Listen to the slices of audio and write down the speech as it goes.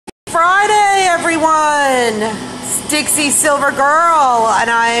Friday, everyone! It's Dixie Silver Girl, and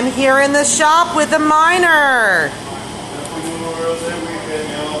I am here in the shop with the miner.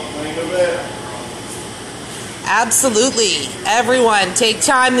 Absolutely. Everyone, take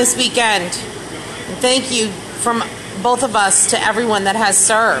time this weekend. And thank you from both of us to everyone that has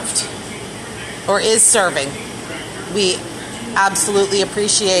served or is serving. We absolutely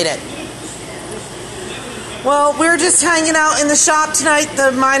appreciate it. Well, we're just hanging out in the shop tonight.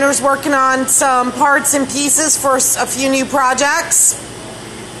 The miner's working on some parts and pieces for a few new projects.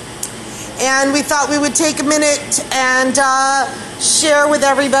 And we thought we would take a minute and share with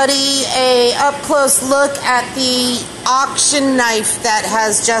everybody a up-close look at the auction knife that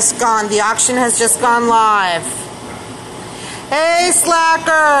has just gone. The auction has just gone live. Hey,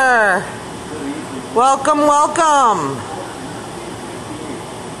 Slacker! Welcome, welcome.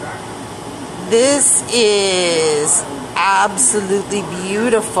 This is absolutely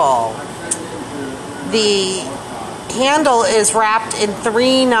beautiful. The handle is wrapped in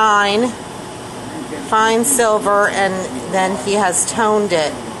 3/9 fine silver, and then he has toned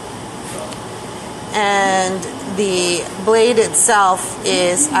it. And the blade itself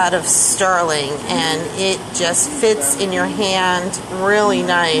is out of sterling, and it just fits in your hand really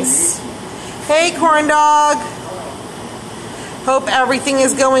nice. Hey, Corn Dog! Hope everything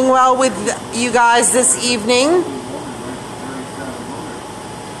is going well with you guys this evening.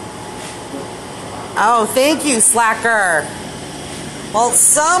 Oh, thank you, Slacker. Well,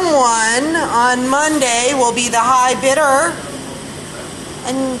 someone on Monday will be the high bidder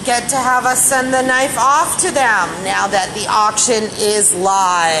and get to have us send the knife off to them now that the auction is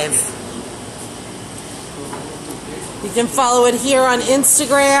live. You can follow it here on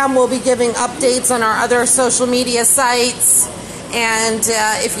Instagram. We'll be giving updates on our other social media sites. And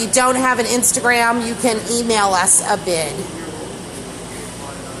if you don't have an Instagram, you can email us a bid.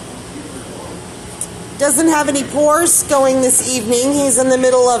 Doesn't have any pours going this evening. He's in the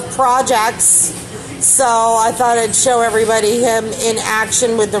middle of projects. So I thought I'd show everybody him in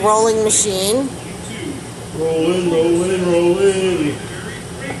action with the rolling machine. Rolling, rolling, rolling.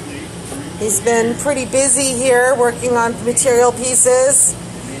 He's been pretty busy here working on material pieces.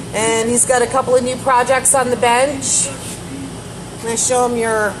 And he's got a couple of new projects on the bench. I'm going to show him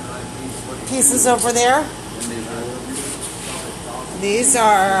your pieces over there. These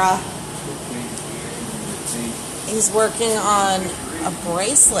are, he's working on a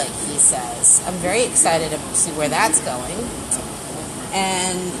bracelet, he says. I'm very excited to see where that's going.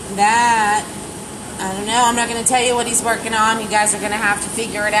 And that, I don't know, I'm not going to tell you what he's working on. You guys are going to have to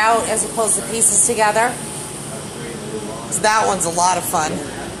figure it out as he pulls the pieces together. So that one's a lot of fun.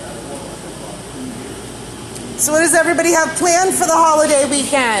 So what does everybody have planned for the holiday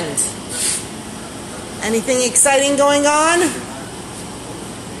weekend? Anything exciting going on?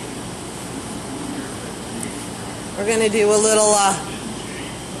 We're going to do a little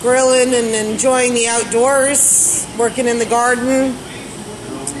grilling and enjoying the outdoors, working in the garden.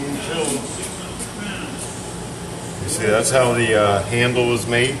 You see, that's how the handle was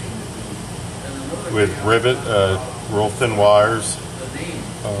made, with rivet, real thin wires,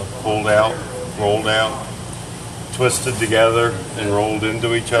 pulled out, rolled out, twisted together and rolled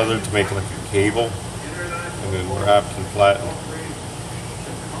into each other to make like a cable, and then wrapped and flattened.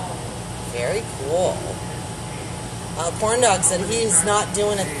 Very cool. Corn Dog said he's not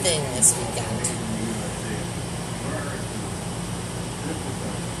doing a thing this weekend.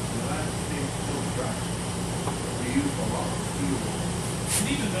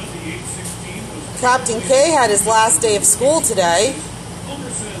 Captain K had his last day of school today,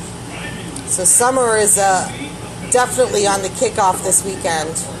 so summer is definitely on the kickoff this weekend.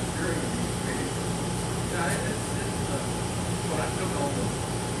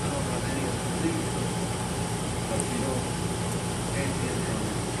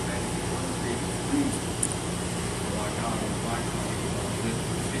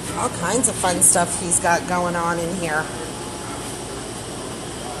 All kinds of fun stuff he's got going on in here.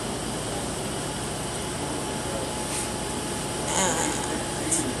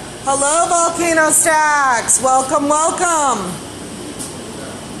 Hello, Volcano Stacks. Welcome, welcome.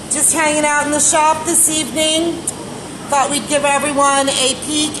 Just hanging out in the shop this evening. Thought we'd give everyone a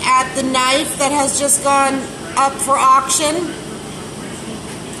peek at the knife that has just gone up for auction.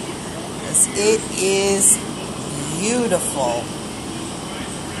 It is beautiful.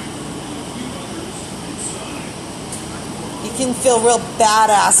 You can feel real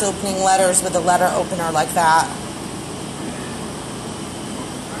badass opening letters with a letter opener like that.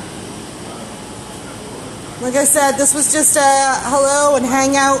 Like I said, this was just a hello and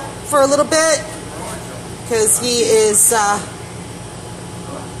hang out for a little bit, because he is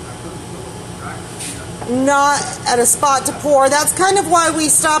not at a spot to pour. That's kind of why we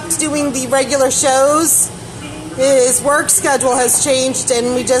stopped doing the regular shows. His work schedule has changed,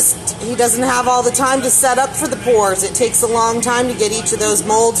 and he doesn't have all the time to set up for the pours. It takes a long time to get each of those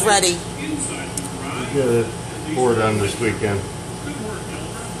molds ready. Get it pour done this weekend.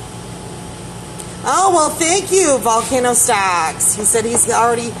 Oh, well, thank you, Volcano Stacks. He said he's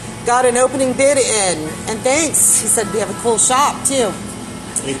already got an opening bid in. And thanks. He said we have a cool shop, too.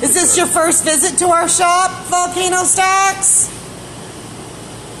 Is this your first visit to our shop, Volcano Stacks?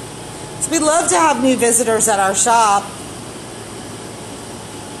 So we'd love to have new visitors at our shop.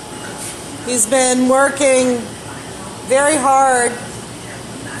 He's been working very hard.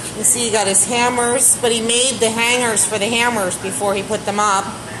 You see, he got his hammers, but he made the hangers for the hammers before he put them up.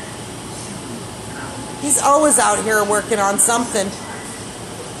 He's always out here working on something.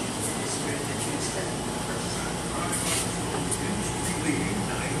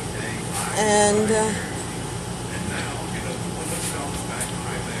 And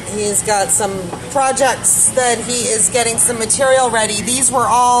he's got some projects that he is getting some material ready. These were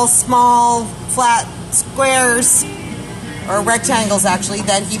all small, flat squares, or rectangles actually,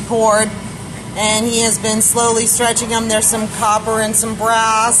 that he poured. And he has been slowly stretching them. There's some copper and some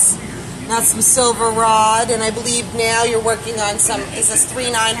brass. That's some silver rod. And I believe now you're working on some, is this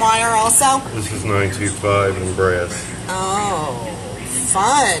 3/9 wire also? This is 925 in brass. Oh,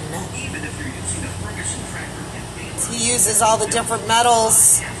 fun. He uses all the different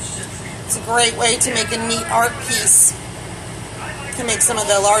metals. It's a great way to make a neat art piece. You can make some of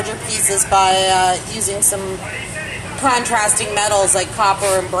the larger pieces by using some contrasting metals like copper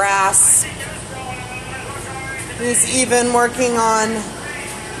and brass. He's even working on,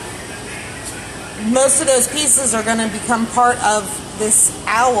 most of those pieces are going to become part of this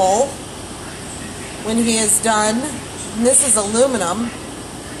owl when he is done. And this is aluminum.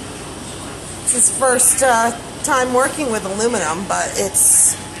 It's his first time working with aluminum, but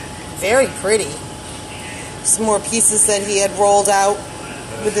it's very pretty. Some more pieces that he had rolled out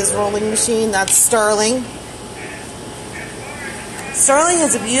with his rolling machine. That's sterling. Sterling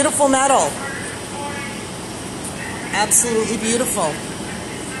is a beautiful metal. Absolutely beautiful.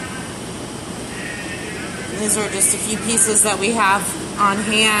 These are just a few pieces that we have on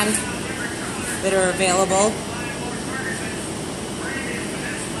hand that are available.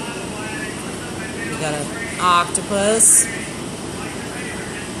 We got an octopus.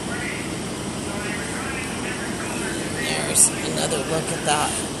 There's another look at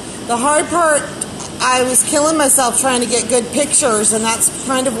that. The hard part, I was killing myself trying to get good pictures, and that's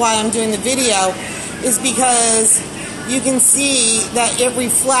kind of why I'm doing the video, is because you can see that it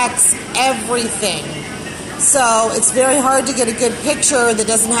reflects everything. So it's very hard to get a good picture that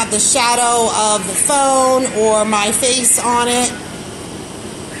doesn't have the shadow of the phone or my face on it.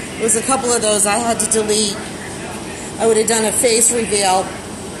 There was a couple of those I had to delete. I would have done a face reveal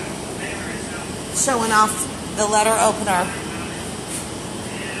showing off the letter opener.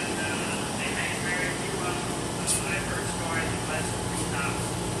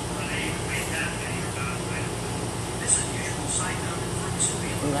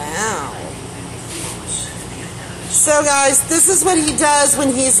 Wow. So guys, this is what he does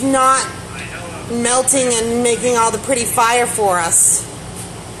when he's not melting and making all the pretty fire for us.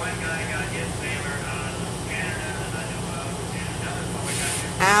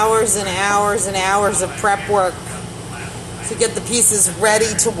 Hours and hours and hours of prep work to get the pieces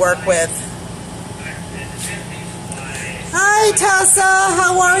ready to work with. Hi Tessa,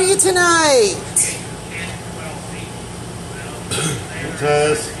 how are you tonight? Hey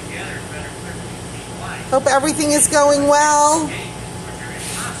Tess. Hope everything is going well.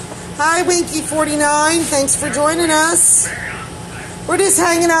 Hi Winky49, thanks for joining us. We're just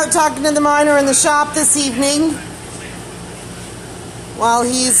hanging out talking to the miner in the shop this evening while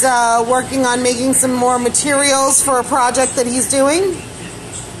he's working on making some more materials for a project that he's doing.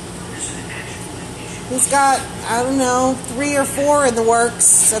 He's got, I don't know, 3 or 4 in the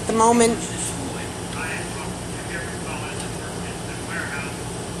works at the moment.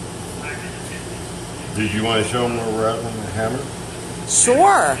 Did you want to show them where we're at on the hammer?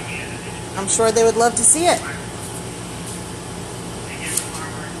 Sure. I'm sure they would love to see it.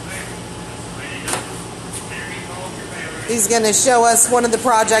 He's going to show us one of the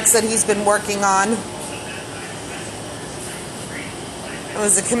projects that he's been working on. It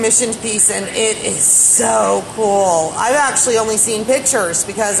was a commissioned piece, and it is so cool. I've actually only seen pictures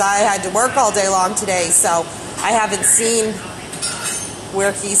because I had to work all day long today, so I haven't seen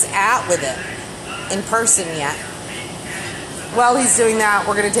where he's at with it in person yet. While he's doing that,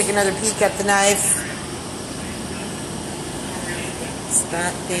 we're going to take another peek at the knife.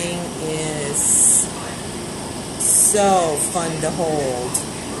 That thing is so fun to hold.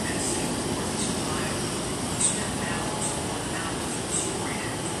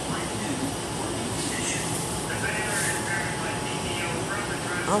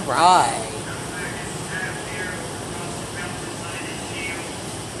 All right.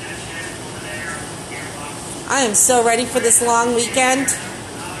 I am so ready for this long weekend.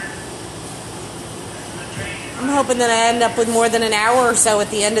 I'm hoping that I end up with more than an hour or so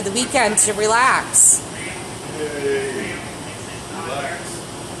at the end of the weekend to relax. Yay. Relax.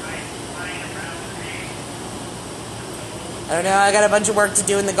 I don't know, I got a bunch of work to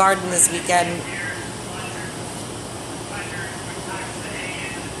do in the garden this weekend.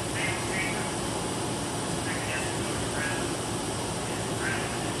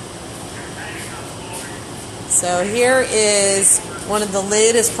 So here is one of the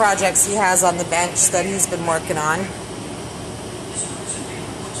latest projects he has on the bench that he's been working on.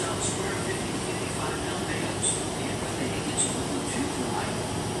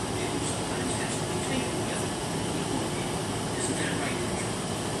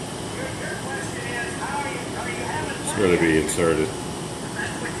 It's going to be inserted.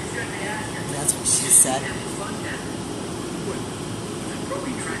 That's what she said.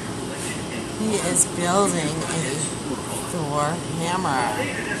 He is building a Thor hammer.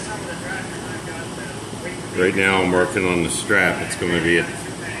 Right now I'm working on the strap. It's going to be a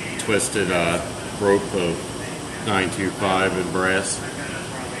twisted rope of 925 in brass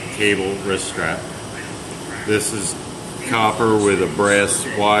cable wrist strap. This is copper with a brass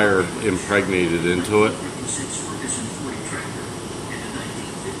wire impregnated into it.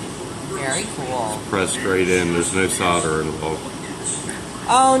 Very cool. Pressed straight in. There's no solder involved.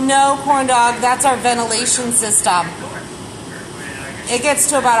 Oh no, corn dog, that's our ventilation system. It gets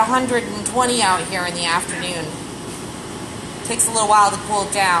to about 120 out here in the afternoon. Takes a little while to cool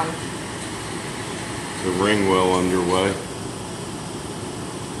it down. The ring well underway.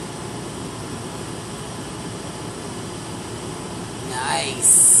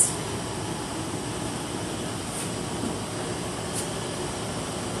 Nice.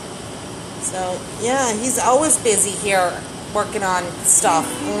 So, yeah, he's always busy here working on stuff.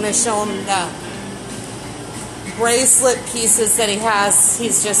 I'm going to show him the bracelet pieces that he has.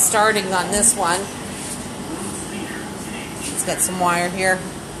 He's just starting on this one. He's got some wire here.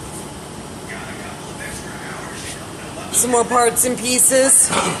 Some more parts and pieces.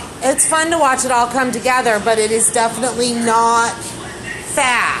 It's fun to watch it all come together, but it is definitely not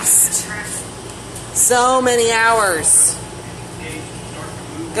fast. So many hours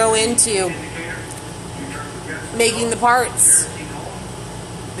go into making the parts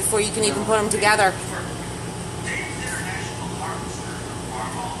before you can even put them together.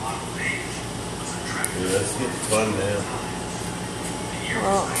 Yeah, that's getting fun now.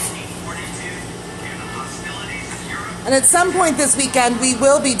 Well, and at some point this weekend we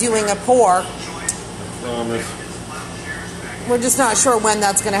will be doing a pour. Promise. We're just not sure when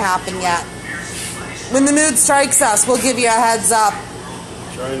that's going to happen yet. When the mood strikes us, we'll give you a heads up.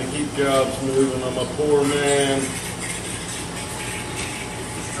 Trying to keep jobs moving. I'm a poor man.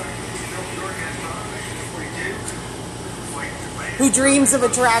 Who dreams of a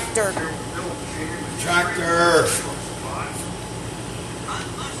tractor? Tractor.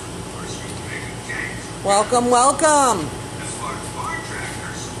 Welcome, welcome.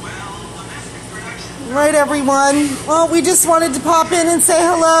 Right, everyone. Well, we just wanted to pop in and say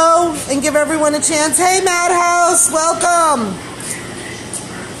hello and give everyone a chance. Hey, Madhouse, welcome.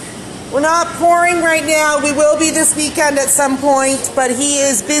 We're not pouring right now. We will be this weekend at some point, but he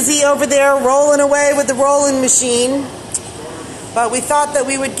is busy over there rolling away with the rolling machine. But we thought that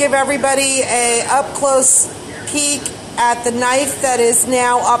we would give everybody a up-close peek at the knife that is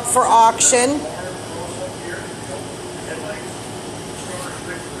now up for auction.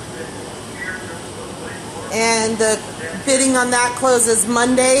 And the bidding on that closes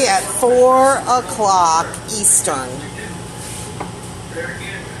Monday at 4 o'clock Eastern.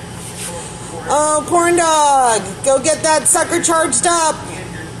 Oh, corn dog, go get that sucker charged up.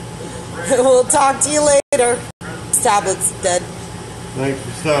 We'll talk to you later. This tablet's dead. Thanks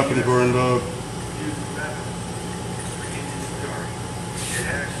for stopping, corn dog.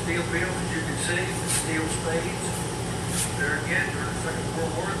 Steel wheels, as you can see, steel spades. There again, during the Second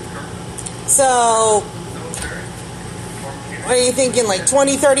World War, So, what are you thinking, like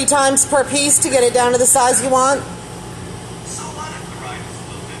 20, 30 times per piece to get it down to the size you want?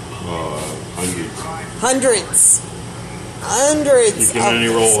 Hundreds. Hundreds. You can only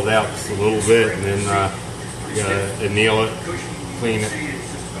roll it out just a little bit, and then you gotta anneal it, clean it,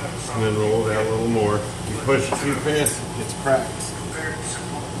 and then roll it out a little more. If you push it too fast, it gets cracks.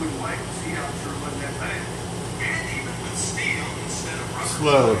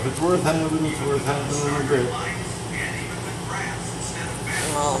 slow. If it's worth having, it's worth having in a bit.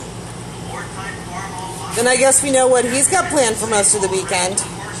 Well, then I guess we know what he's got planned for most of the weekend.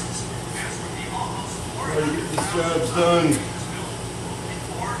 Try to get these jobs done.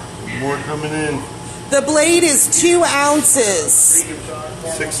 More coming in. The blade is 2 ounces.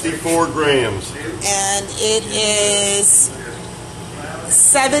 64 grams. And it is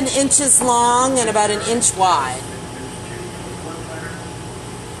 7 inches long and about 1 inch wide.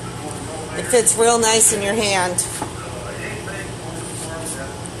 It fits real nice in your hand.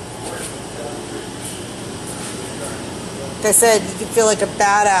 Like I said, you can feel like a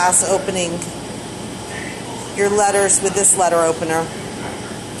badass opening your letters with this letter opener.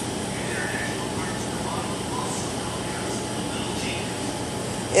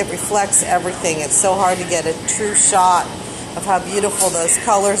 It reflects everything. It's so hard to get a true shot of how beautiful those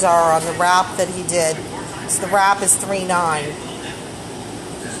colors are on the wrap that he did. So the wrap is $3.9.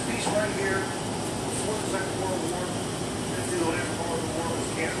 This piece right here, before the Second World War, and the last part of the war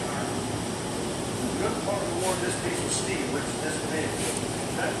was cast iron. The good part of the war, this piece was steel, which is this big.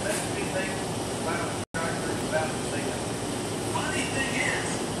 That's the big thing about the thing. Funny thing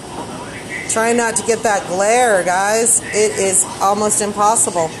is, Try not to get that glare, guys. It is almost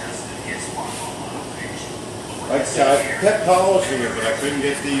impossible. I kept polishing it, but I couldn't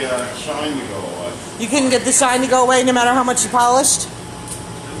get the shine to go away. You couldn't get the shine to go away no matter how much you polished?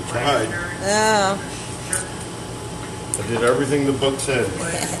 Tried. Yeah. I did everything the book said.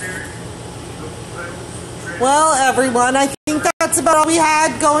 Well, everyone, I think that's about all we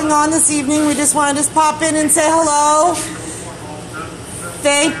had going on this evening. We just wanted to pop in and say hello.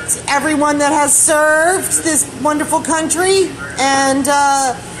 Thanked everyone that has served this wonderful country, and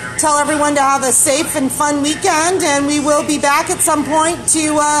tell everyone to have a safe and fun weekend, and we will be back at some point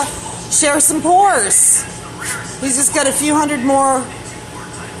to share some pours. We just got a few hundred more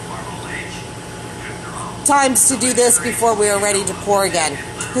times to do this before we are ready to pour again.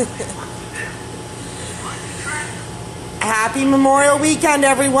 Happy Memorial Weekend,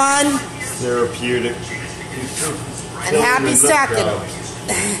 everyone. Therapeutic. And happy stacking.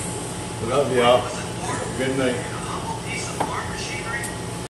 Love y'all. Good night.